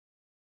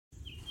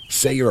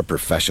Say you're a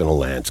professional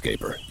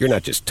landscaper. You're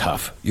not just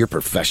tough, you're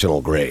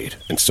professional grade,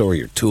 and so are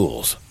your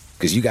tools.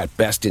 Because you got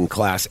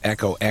best-in-class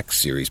Echo X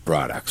Series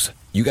products.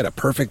 You got a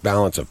perfect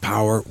balance of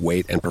power,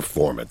 weight, and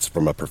performance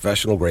from a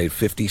professional-grade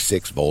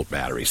 56-volt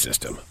battery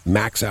system.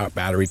 Max-out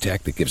battery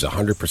tech that gives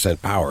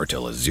 100% power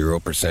till a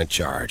 0%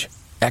 charge.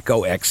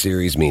 Echo X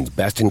Series means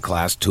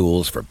best-in-class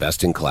tools for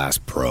best-in-class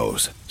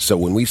pros. So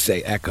when we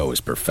say Echo is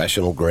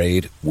professional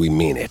grade, we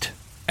mean it.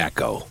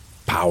 Echo.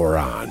 Power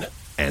on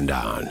and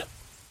on.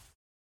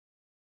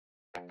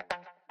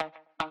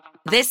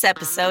 This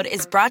episode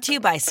is brought to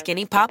you by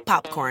Skinny Pop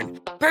Popcorn.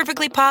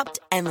 Perfectly popped,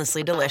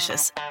 endlessly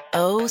delicious.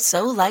 Oh,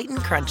 so light and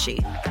crunchy.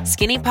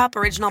 Skinny Pop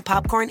Original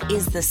Popcorn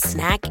is the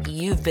snack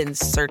you've been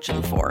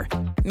searching for.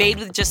 Made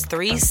with just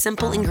 3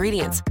 simple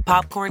ingredients: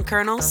 popcorn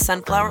kernels,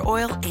 sunflower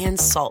oil, and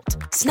salt.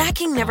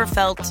 Snacking never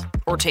felt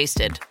or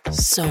tasted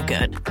so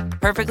good.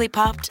 Perfectly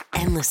popped,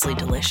 endlessly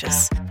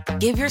delicious.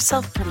 Give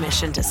yourself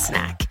permission to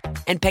snack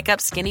and pick up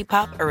Skinny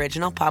Pop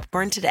Original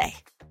Popcorn today.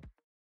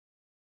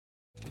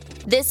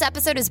 This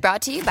episode is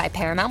brought to you by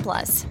Paramount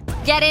Plus.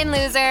 Get in,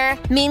 loser!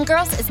 Mean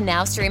Girls is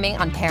now streaming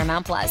on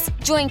Paramount Plus.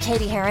 Join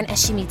Katie Heron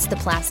as she meets the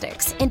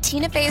plastics in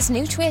Tina Fey's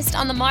new twist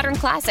on the modern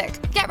classic.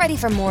 Get ready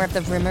for more of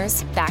the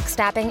rumors,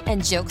 backstabbing,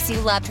 and jokes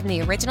you loved from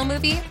the original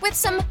movie with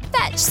some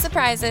fetch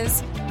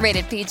surprises.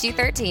 Rated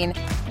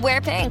PG-13. Wear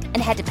pink and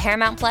head to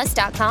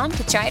ParamountPlus.com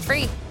to try it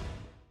free.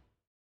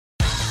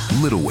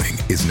 Little Wing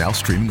is now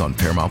streaming on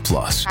Paramount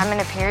Plus. I'm in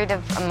a period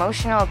of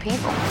emotional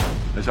upheaval.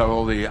 Is that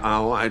all the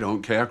I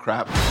don't care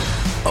crap?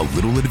 A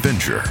little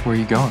adventure. Where are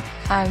you going?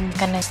 I'm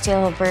gonna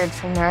steal a bird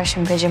from the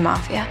Russian pigeon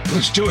mafia.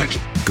 Let's do it.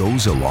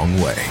 Goes a long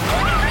way.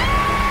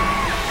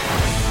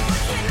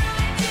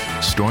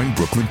 Starring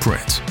Brooklyn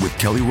Prince with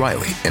Kelly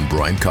Riley and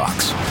Brian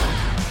Cox.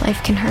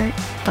 Life can hurt,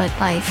 but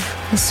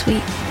life is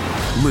sweet.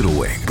 Little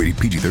Wing, rated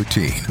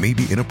PG-13, may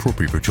be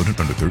inappropriate for children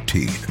under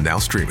 13. Now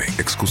streaming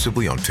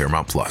exclusively on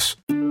Paramount Plus.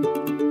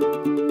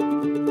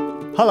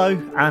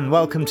 Hello, and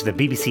welcome to the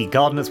BBC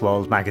Gardener's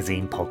World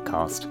magazine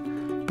podcast,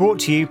 brought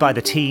to you by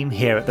the team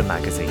here at the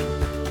magazine.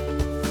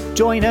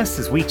 Join us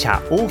as we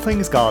chat all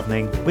things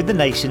gardening with the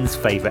nation's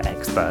favourite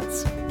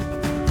experts.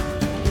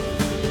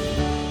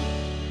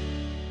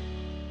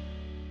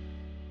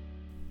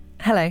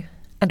 Hello,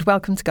 and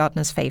welcome to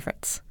Gardener's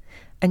Favourites,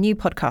 a new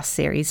podcast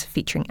series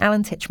featuring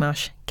Alan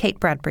Titchmarsh, Kate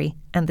Bradbury,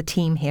 and the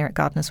team here at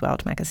Gardener's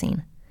World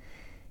magazine.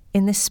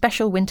 In this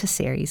special winter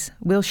series,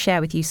 we'll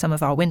share with you some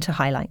of our winter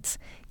highlights,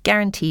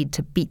 guaranteed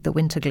to beat the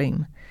winter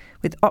gloom,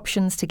 with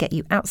options to get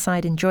you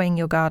outside enjoying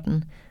your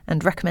garden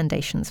and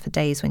recommendations for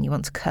days when you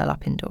want to curl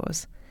up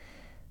indoors.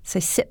 So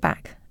sit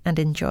back and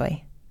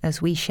enjoy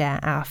as we share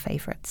our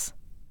favourites.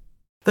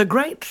 The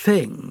great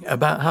thing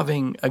about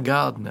having a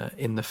gardener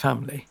in the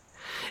family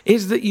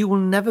is that you will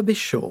never be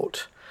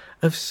short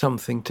of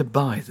something to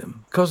buy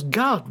them, because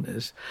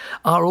gardeners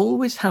are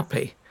always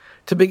happy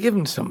to be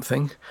given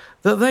something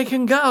that they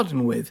can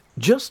garden with.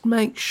 Just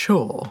make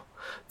sure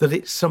that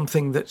it's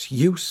something that's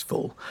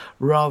useful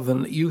rather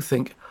than that you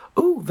think,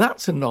 oh,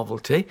 that's a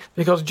novelty,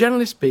 because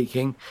generally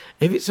speaking,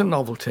 if it's a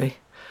novelty,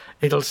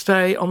 it'll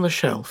stay on the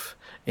shelf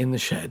in the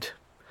shed.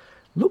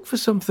 Look for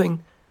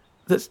something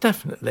that's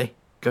definitely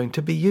going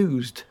to be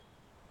used.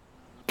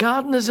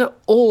 Gardeners are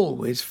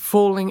always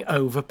falling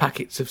over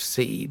packets of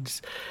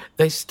seeds.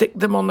 They stick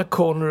them on the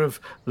corner of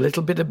a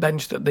little bit of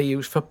bench that they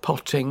use for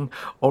potting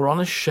or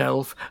on a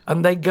shelf,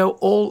 and they go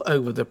all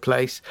over the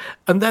place.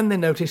 And then they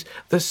notice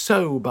the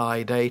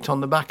sow-by date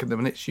on the back of them,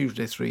 and it's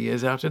usually 3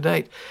 years out of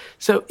date.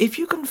 So if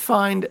you can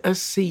find a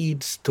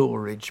seed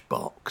storage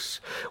box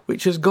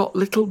which has got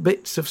little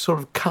bits of sort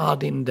of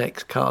card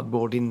index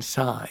cardboard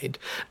inside,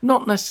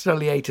 not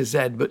necessarily A to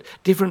Z, but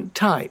different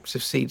types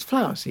of seeds,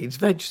 flower seeds,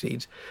 veg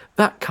seeds,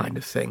 that kind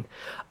of thing,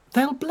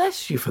 they'll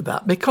bless you for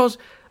that, because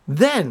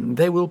then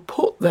they will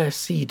put their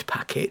seed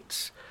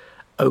packets,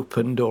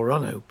 opened or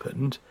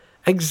unopened,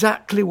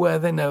 exactly where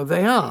they know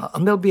they are,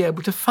 and they'll be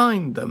able to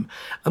find them,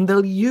 and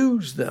they'll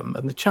use them,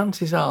 and the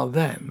chances are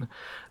then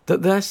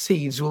that their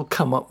seeds will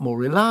come up more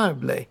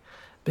reliably,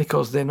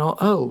 because they're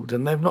not old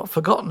and they've not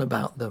forgotten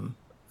about them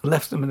and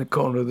left them in a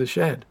corner of the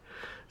shed.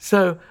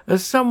 So,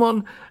 as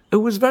someone who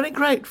was very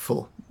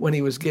grateful when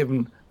he was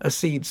given a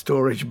seed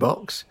storage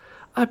box,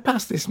 I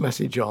pass this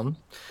message on.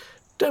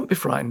 Don't be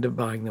frightened of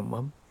buying them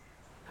one.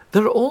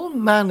 There are all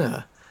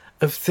manner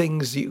of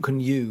things that you can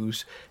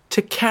use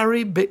to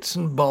carry bits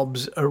and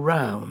bobs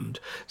around.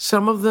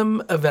 Some of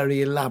them are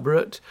very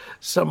elaborate.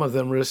 Some of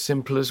them are as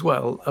simple as,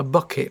 well, a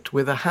bucket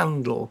with a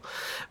handle.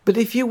 But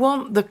if you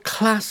want the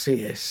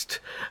classiest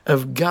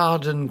of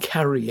garden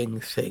carrying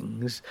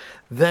things,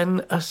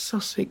 then a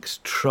Sussex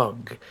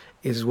trug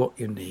is what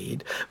you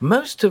need.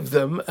 Most of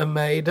them are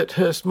made at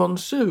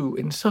Hurstmonceux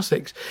in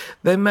Sussex.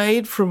 They're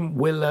made from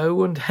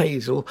willow and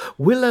hazel,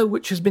 willow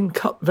which has been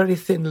cut very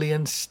thinly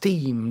and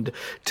steamed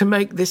to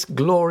make this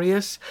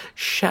glorious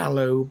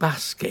shallow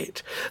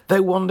basket.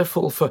 They're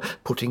wonderful for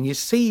putting your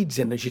seeds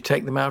in as you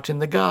take them out in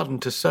the garden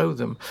to sow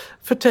them,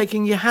 for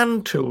taking your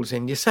hand tools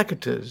in, your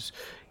secateurs,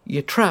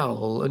 your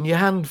trowel and your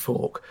hand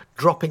fork,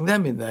 dropping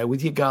them in there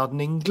with your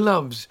gardening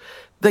gloves.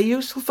 They're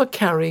useful for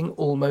carrying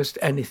almost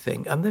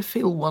anything, and they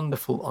feel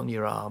wonderful on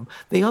your arm.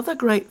 The other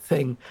great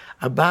thing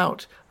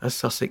about a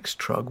Sussex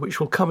trug, which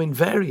will come in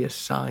various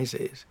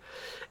sizes,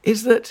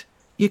 is that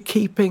you're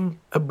keeping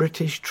a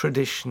British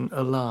tradition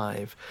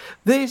alive.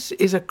 This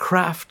is a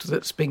craft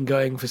that's been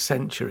going for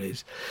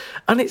centuries,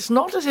 and it's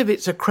not as if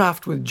it's a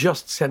craft with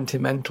just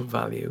sentimental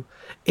value.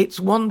 It's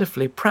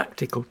wonderfully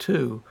practical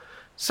too.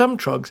 Some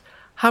trugs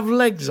have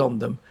legs on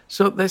them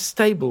so that they're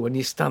stable when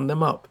you stand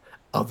them up.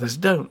 Others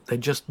don't. They're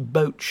just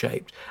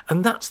boat-shaped,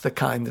 and that's the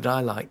kind that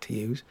I like to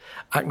use.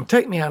 I can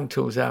take my hand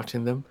tools out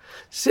in them,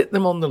 sit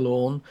them on the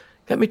lawn,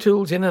 get my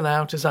tools in and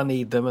out as I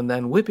need them, and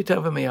then whip it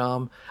over my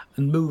arm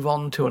and move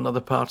on to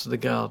another part of the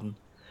garden.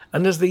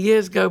 And as the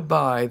years go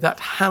by, that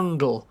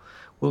handle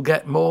will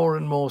get more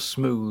and more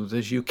smooth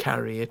as you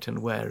carry it and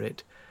wear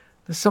it.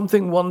 There's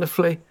something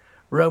wonderfully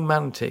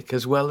romantic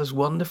as well as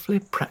wonderfully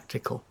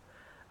practical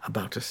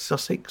about a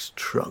Sussex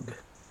trug.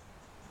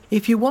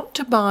 If you want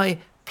to buy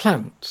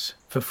plants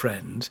for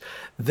friends,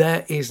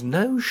 there is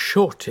no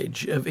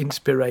shortage of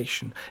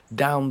inspiration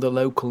down the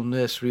local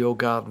nursery or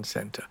garden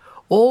centre.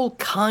 All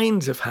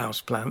kinds of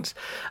houseplants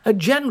are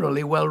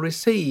generally well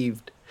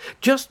received.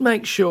 Just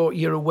make sure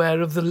you're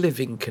aware of the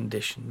living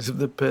conditions of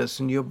the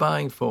person you're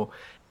buying for.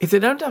 If they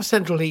don't have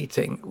central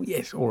heating,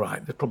 yes, all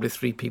right, there's probably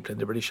 3 people in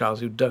the British Isles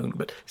who don't,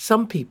 but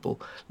some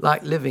people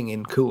like living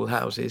in cool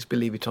houses,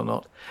 believe it or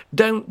not.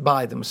 Don't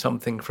buy them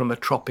something from a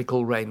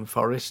tropical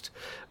rainforest.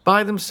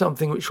 Buy them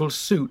something which will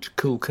suit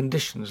cool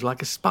conditions,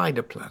 like a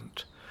spider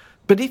plant.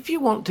 But if you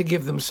want to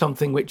give them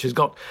something which has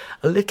got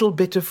a little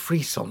bit of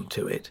frisson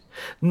to it,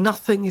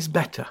 nothing is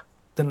better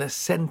than a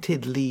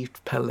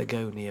scented-leaved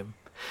pelargonium.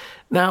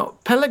 Now,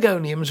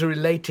 pelargoniums are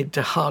related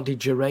to hardy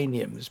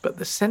geraniums, but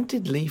the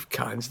scented-leaf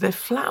kinds, their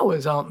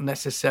flowers aren't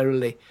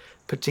necessarily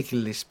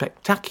particularly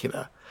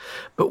spectacular.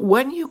 But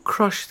when you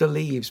crush the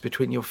leaves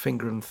between your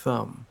finger and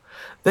thumb,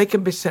 they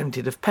can be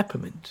scented of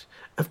peppermint,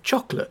 of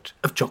chocolate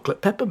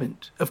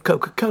peppermint, of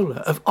Coca-Cola,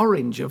 of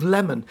orange, of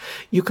lemon.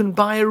 You can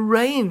buy a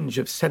range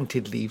of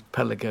scented-leaved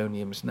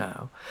pelargoniums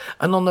now,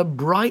 and on a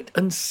bright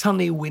and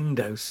sunny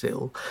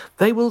windowsill,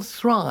 they will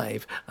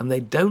thrive, and they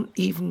don't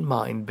even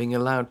mind being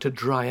allowed to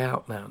dry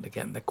out now and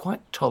again. They're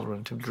quite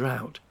tolerant of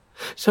drought.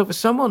 So for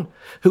someone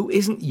who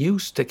isn't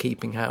used to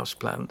keeping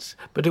houseplants,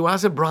 but who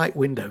has a bright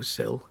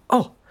windowsill,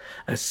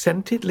 a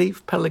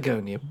scented-leaf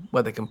pelargonium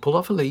where they can pull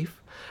off a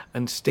leaf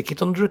and stick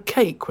it under a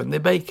cake when they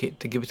bake it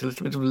to give it a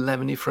little bit of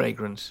lemony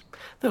fragrance.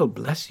 They'll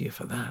bless you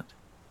for that.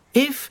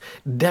 If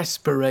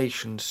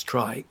desperation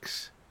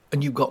strikes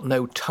and you've got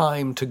no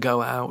time to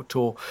go out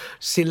or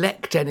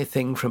select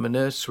anything from a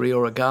nursery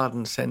or a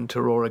garden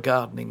centre or a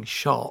gardening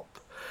shop,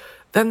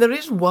 then there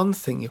is one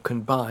thing you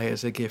can buy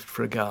as a gift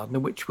for a gardener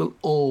which will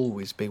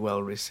always be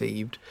well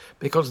received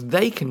because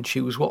they can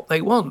choose what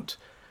they want.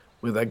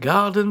 With a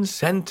garden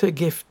centre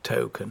gift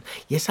token.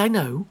 Yes, I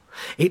know.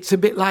 It's a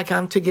bit like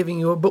Auntie giving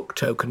you a book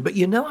token, but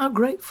you know how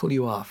grateful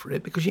you are for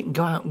it because you can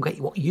go out and get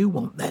what you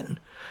want then,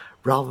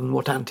 rather than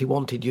what Auntie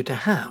wanted you to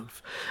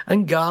have.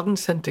 And garden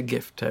centre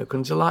gift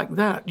tokens are like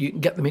that. You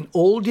can get them in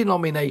all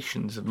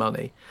denominations of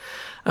money.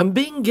 And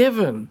being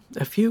given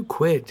a few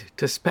quid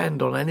to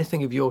spend on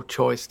anything of your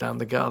choice down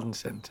the garden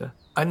centre,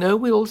 I know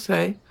we all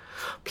say,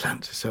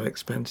 plants are so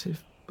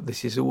expensive, but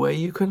this is a way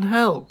you can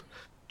help.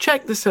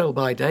 Check the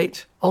sell-by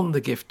date on the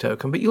gift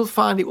token, but you'll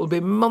find it will be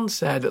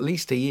months ahead, at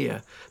least a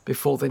year,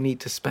 before they need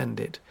to spend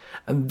it.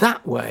 And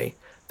that way,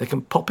 they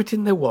can pop it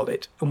in their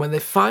wallet, and when they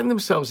find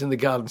themselves in the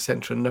garden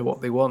centre and know what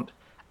they want,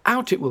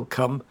 out it will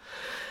come,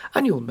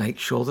 and you'll make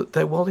sure that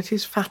their wallet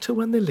is fatter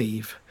when they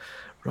leave,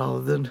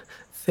 rather than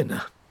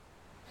thinner.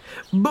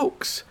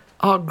 Books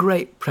are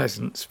great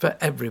presents for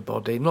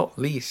everybody, not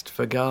least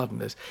for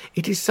gardeners.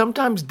 It is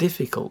sometimes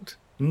difficult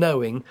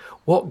knowing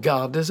what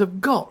gardeners have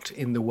got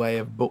in the way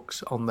of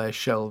books on their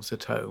shelves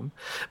at home.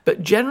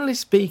 But generally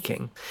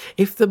speaking,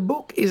 if the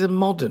book is a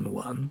modern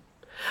one,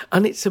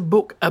 and it's a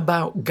book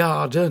about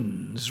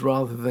gardens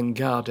rather than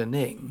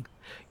gardening,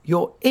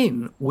 you're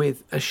in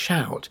with a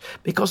shout,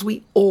 because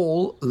we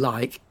all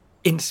like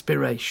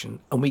inspiration,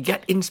 and we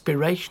get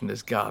inspiration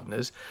as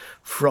gardeners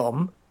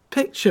from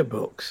picture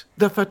books.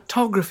 The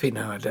photography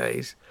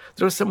nowadays,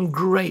 there are some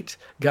great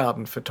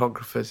garden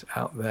photographers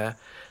out there.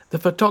 The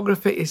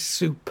photography is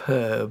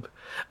superb,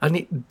 and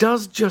it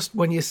does just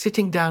when you're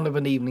sitting down of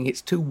an evening,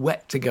 it's too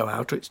wet to go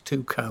out or it's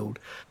too cold,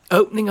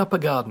 opening up a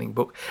gardening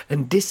book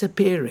and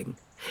disappearing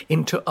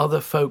into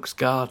other folks'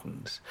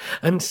 gardens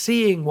and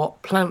seeing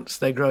what plants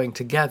they're growing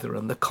together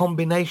and the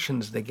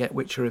combinations they get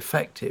which are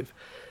effective,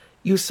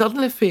 you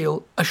suddenly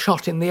feel a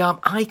shot in the arm.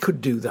 I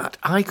could do that.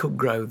 I could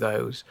grow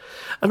those.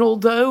 And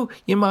although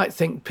you might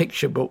think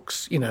picture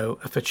books, are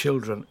for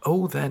children,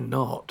 they're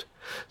not.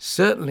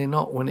 Certainly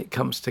not when it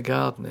comes to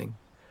gardening,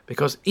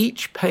 because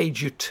each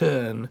page you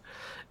turn,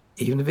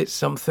 even if it's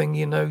something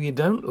you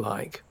don't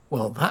like,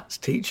 well, that's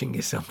teaching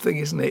you something,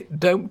 isn't it?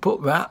 Don't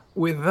put that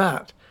with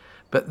that.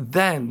 But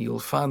then you'll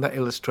find that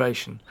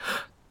illustration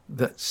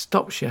that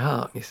stops your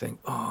heart and you think,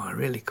 I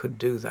really could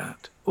do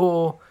that.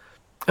 Or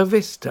a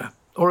vista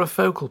or a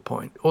focal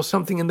point, or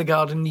something in the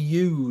garden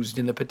used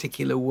in a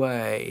particular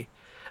way,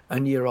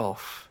 and you're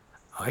off.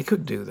 I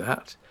could do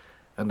that.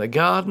 And a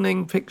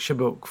gardening picture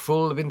book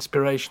full of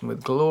inspiration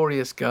with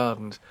glorious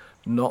gardens,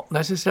 not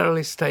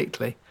necessarily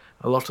stately.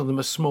 A lot of them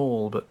are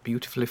small but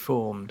beautifully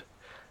formed.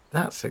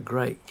 That's a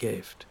great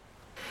gift.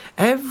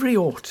 Every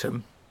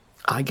autumn,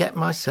 I get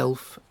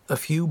myself a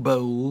few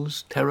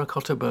bowls,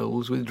 terracotta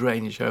bowls with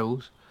drainage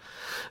holes,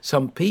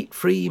 some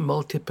peat-free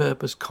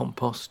multi-purpose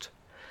compost,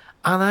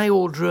 and I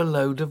order a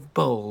load of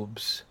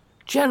bulbs,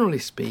 generally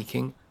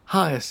speaking,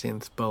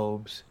 hyacinth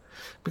bulbs,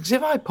 because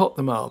if I pot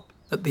them up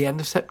at the end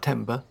of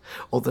September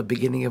or the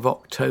beginning of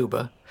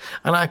October,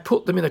 and I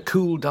put them in a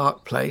cool,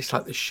 dark place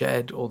like the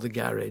shed or the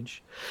garage,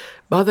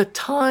 by the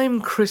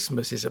time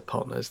Christmas is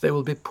upon us, they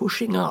will be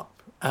pushing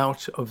up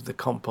out of the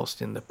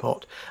compost in the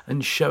pot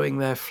and showing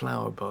their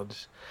flower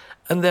buds.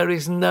 And there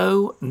is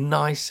no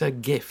nicer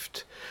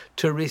gift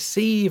to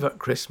receive at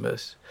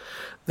Christmas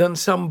than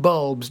some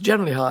bulbs,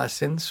 generally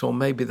hyacinths or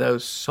maybe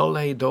those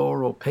Soleil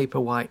d'Or or paper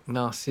white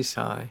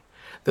narcissi,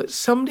 that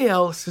somebody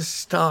else has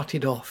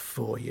started off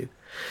for you.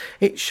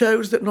 It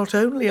shows that not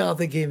only are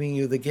they giving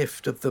you the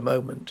gift of the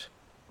moment,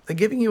 they're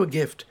giving you a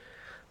gift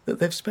that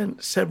they've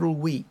spent several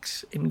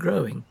weeks in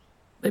growing.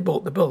 They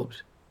bought the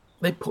bulbs.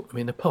 They put them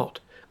in a pot.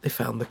 They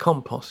found the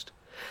compost.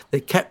 They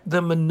kept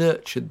them and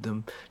nurtured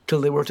them till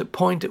they were at a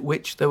point at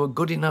which they were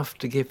good enough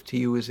to give to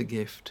you as a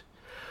gift.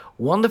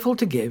 Wonderful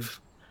to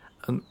give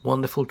and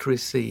wonderful to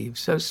receive.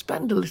 So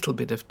spend a little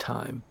bit of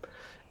time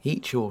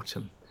each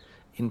autumn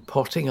in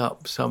potting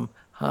up some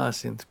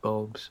hyacinth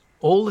bulbs,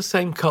 all the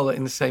same colour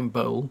in the same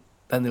bowl,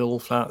 then they'll all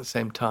flower at the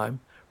same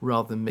time,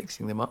 rather than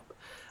mixing them up,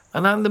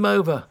 and hand them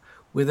over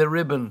with a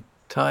ribbon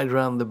tied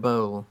round the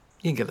bowl.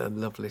 You get a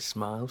lovely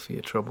smile for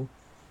your trouble.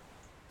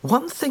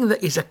 One thing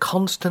that is a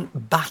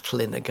constant battle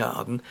in a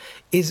garden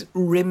is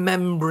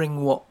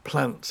remembering what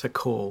plants are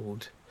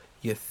called.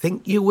 You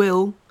think you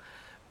will,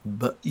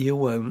 but you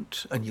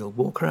won't, and you'll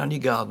walk around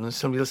your garden and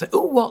somebody will say,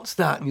 "Oh, what's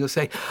that?" And you'll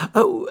say,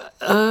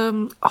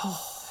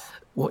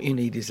 what you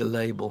need is a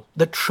label.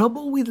 The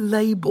trouble with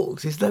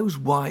labels is those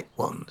white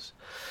ones.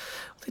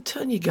 They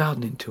turn your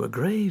garden into a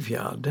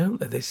graveyard, don't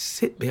they? They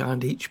sit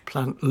behind each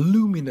plant,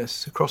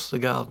 luminous across the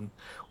garden.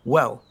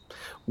 Well,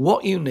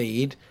 what you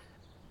need,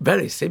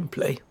 very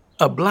simply,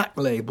 are black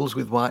labels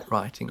with white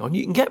writing on.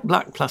 You can get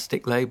black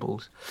plastic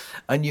labels,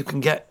 and you can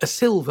get a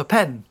silver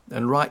pen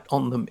and write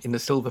on them in a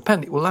silver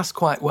pen. It will last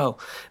quite well.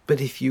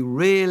 But if you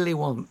really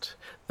want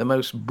the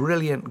most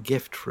brilliant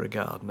gift for a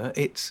gardener,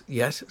 it's,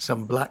 yes,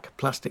 some black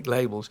plastic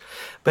labels,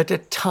 but a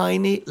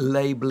tiny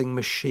labelling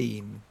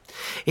machine.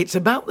 It's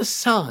about the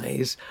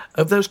size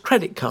of those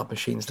credit card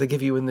machines they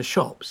give you in the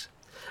shops.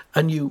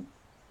 And you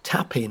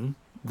tap in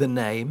the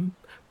name,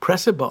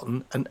 press a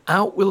button, and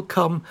out will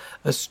come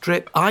a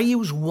strip. I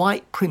use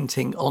white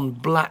printing on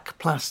black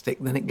plastic,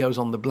 then it goes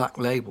on the black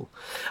label.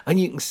 And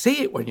you can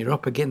see it when you're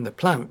up against the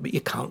plant, but you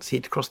can't see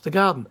it across the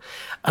garden.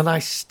 And I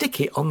stick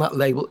it on that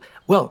label.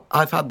 Well,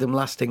 I've had them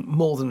lasting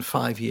more than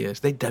 5 years.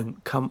 They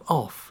don't come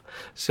off.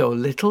 So a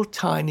little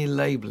tiny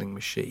labelling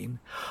machine,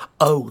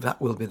 oh,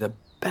 that will be the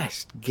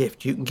best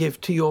gift you can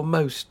give to your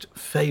most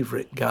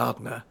favourite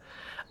gardener.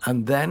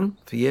 And then,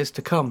 for years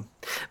to come,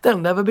 they'll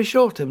never be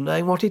short of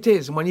knowing what it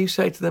is. And when you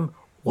say to them,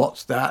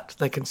 "What's that?"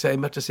 they can say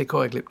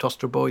Metasequoia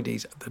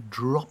glyptostroboides at the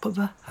drop of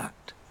a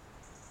hat.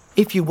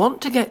 If you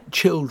want to get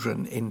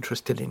children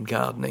interested in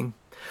gardening,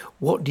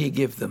 what do you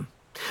give them?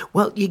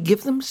 Well, you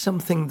give them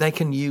something they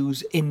can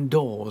use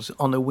indoors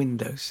on a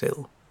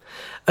windowsill.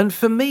 And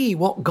for me,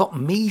 what got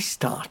me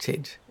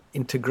started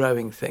into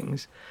growing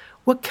things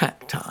were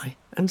cacti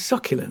and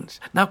succulents.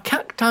 Now,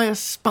 cacti are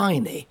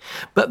spiny,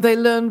 but they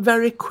learn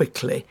very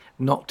quickly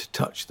not to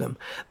touch them.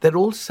 They're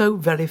also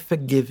very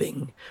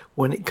forgiving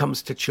when it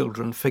comes to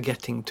children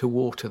forgetting to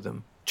water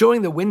them.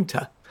 During the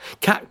winter,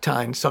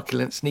 cacti and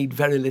succulents need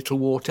very little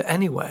water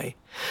anyway.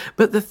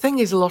 But the thing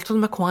is, a lot of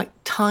them are quite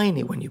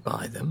tiny when you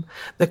buy them.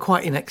 They're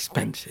quite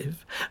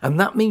inexpensive, and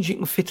that means you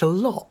can fit a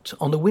lot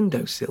on a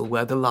windowsill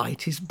where the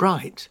light is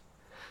bright.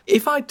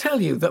 If I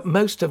tell you that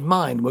most of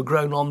mine were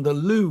grown on the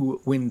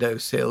loo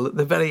windowsill at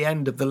the very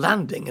end of the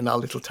landing in our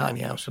little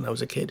tiny house when I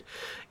was a kid,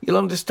 you'll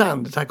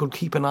understand that I could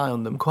keep an eye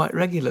on them quite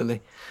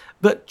regularly.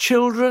 But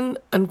children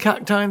and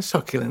cacti and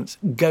succulents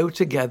go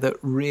together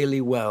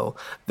really well.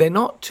 They're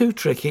not too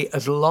tricky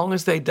as long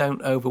as they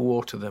don't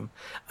overwater them,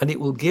 and it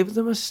will give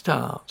them a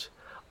start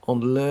on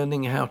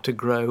learning how to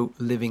grow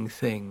living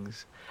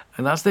things.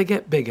 And as they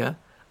get bigger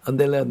and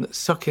they learn that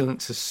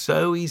succulents are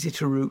so easy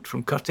to root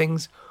from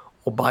cuttings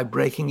or by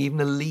breaking even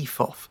a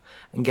leaf off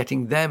and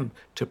getting them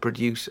to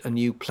produce a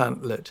new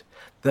plantlet,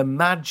 the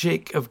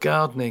magic of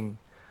gardening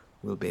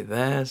will be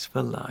theirs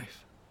for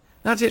life.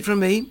 That's it from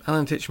me,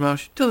 Alan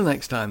Titchmarsh. Till the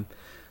next time,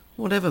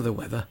 whatever the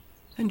weather,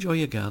 enjoy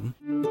your garden.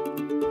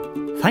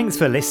 Thanks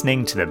for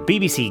listening to the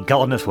BBC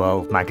Gardener's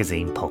World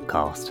magazine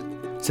podcast.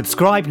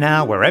 Subscribe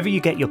now wherever you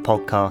get your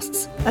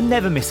podcasts and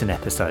never miss an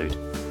episode.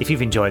 If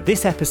you've enjoyed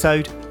this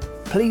episode,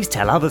 please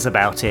tell others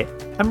about it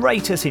and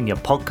rate us in your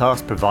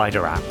podcast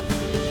provider app.